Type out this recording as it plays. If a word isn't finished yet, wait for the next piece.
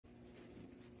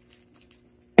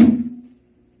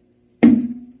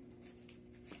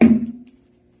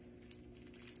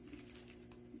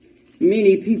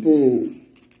Many people,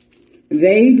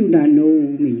 they do not know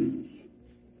me,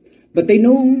 but they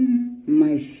know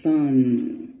my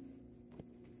son.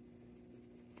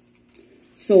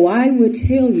 So I will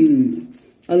tell you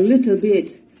a little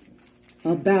bit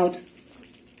about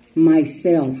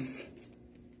myself.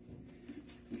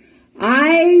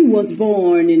 I was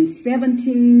born in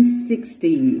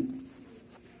 1760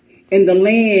 in the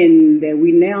land that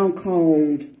we now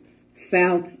called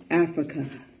South Africa.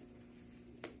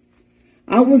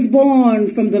 I was born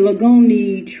from the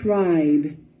Lagoni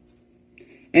tribe,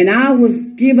 and I was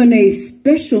given a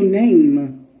special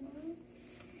name,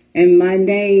 and my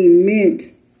name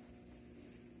meant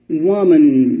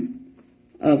woman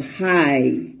of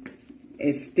high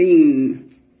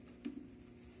esteem.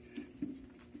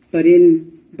 But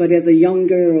as a young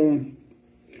girl,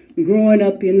 growing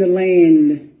up in the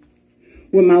land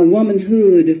where my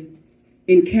womanhood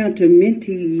encountered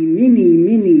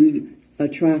many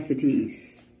atrocities.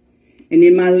 And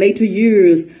in my later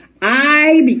years,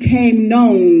 I became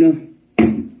known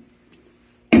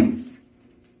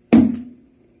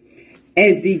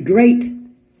as the great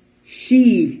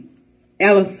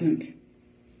she-elephant.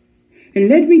 And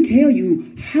let me tell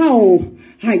you how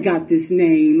I got this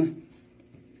name.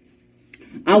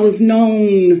 I was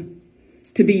known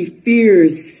to be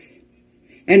fierce,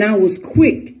 and I was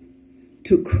quick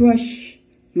to crush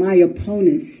my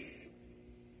opponents.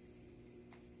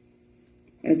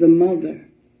 As a mother,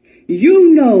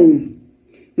 you know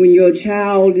when your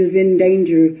child is in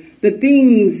danger, the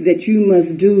things that you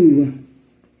must do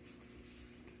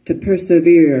to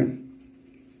persevere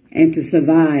and to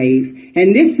survive.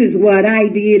 And this is what I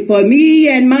did for me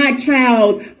and my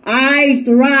child. I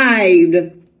thrived.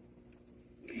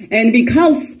 And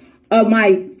because of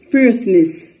my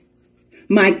fierceness,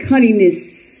 my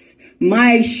cunningness,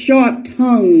 my sharp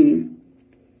tongue,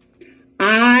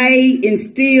 I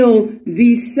instill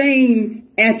these same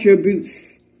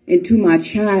attributes into my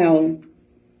child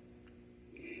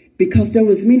because there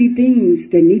was many things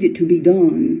that needed to be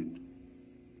done.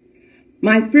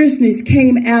 My fierceness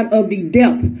came out of the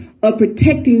depth of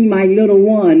protecting my little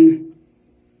one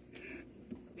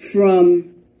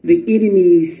from the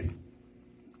enemies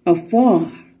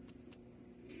afar,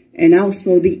 and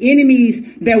also the enemies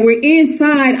that were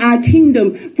inside our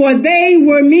kingdom, for they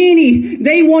were many.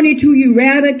 They wanted to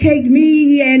eradicate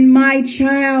me and my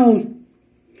child.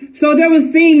 So there was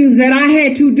things that I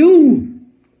had to do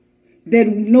that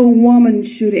no woman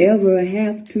should ever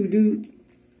have to do.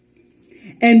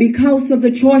 And because of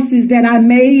the choices that I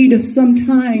made,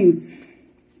 sometimes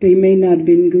they may not have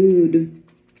been good.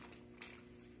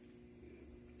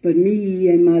 But me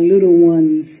and my little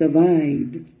one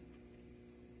survived.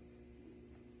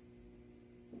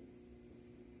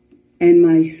 And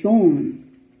my son,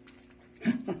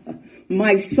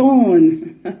 my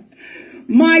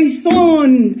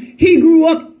son, he grew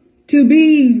up to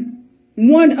be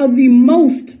one of the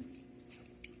most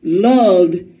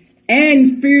loved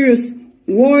and fierce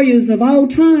warriors of all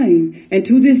time. And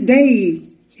to this day,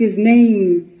 his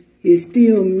name is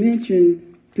still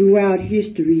mentioned throughout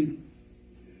history.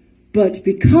 But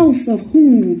because of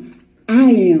who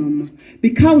I am,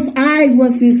 because I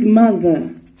was his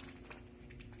mother,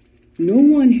 no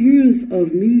one hears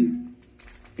of me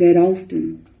that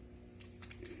often.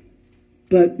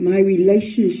 But my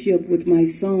relationship with my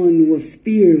son was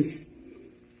fierce.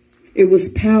 It was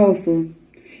powerful.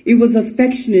 It was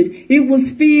affectionate. It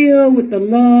was filled with the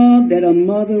love that a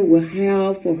mother will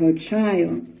have for her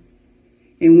child.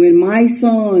 And when my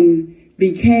son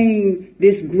became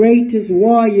this greatest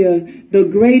warrior, the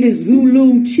greatest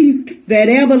Zulu chief that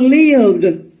ever lived,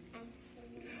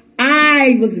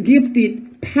 I was gifted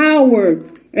power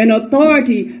and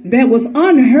authority that was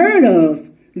unheard of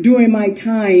during my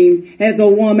time as a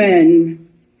woman.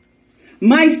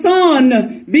 My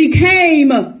son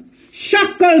became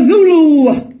Shaka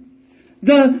Zulu,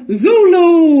 the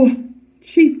Zulu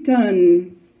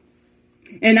chieftain.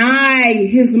 And I,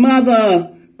 his mother,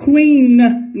 Queen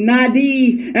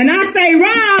Nandi. And I say,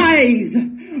 rise,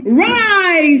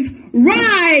 rise,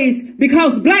 rise,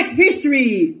 because Black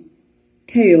history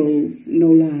tells no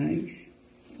lies.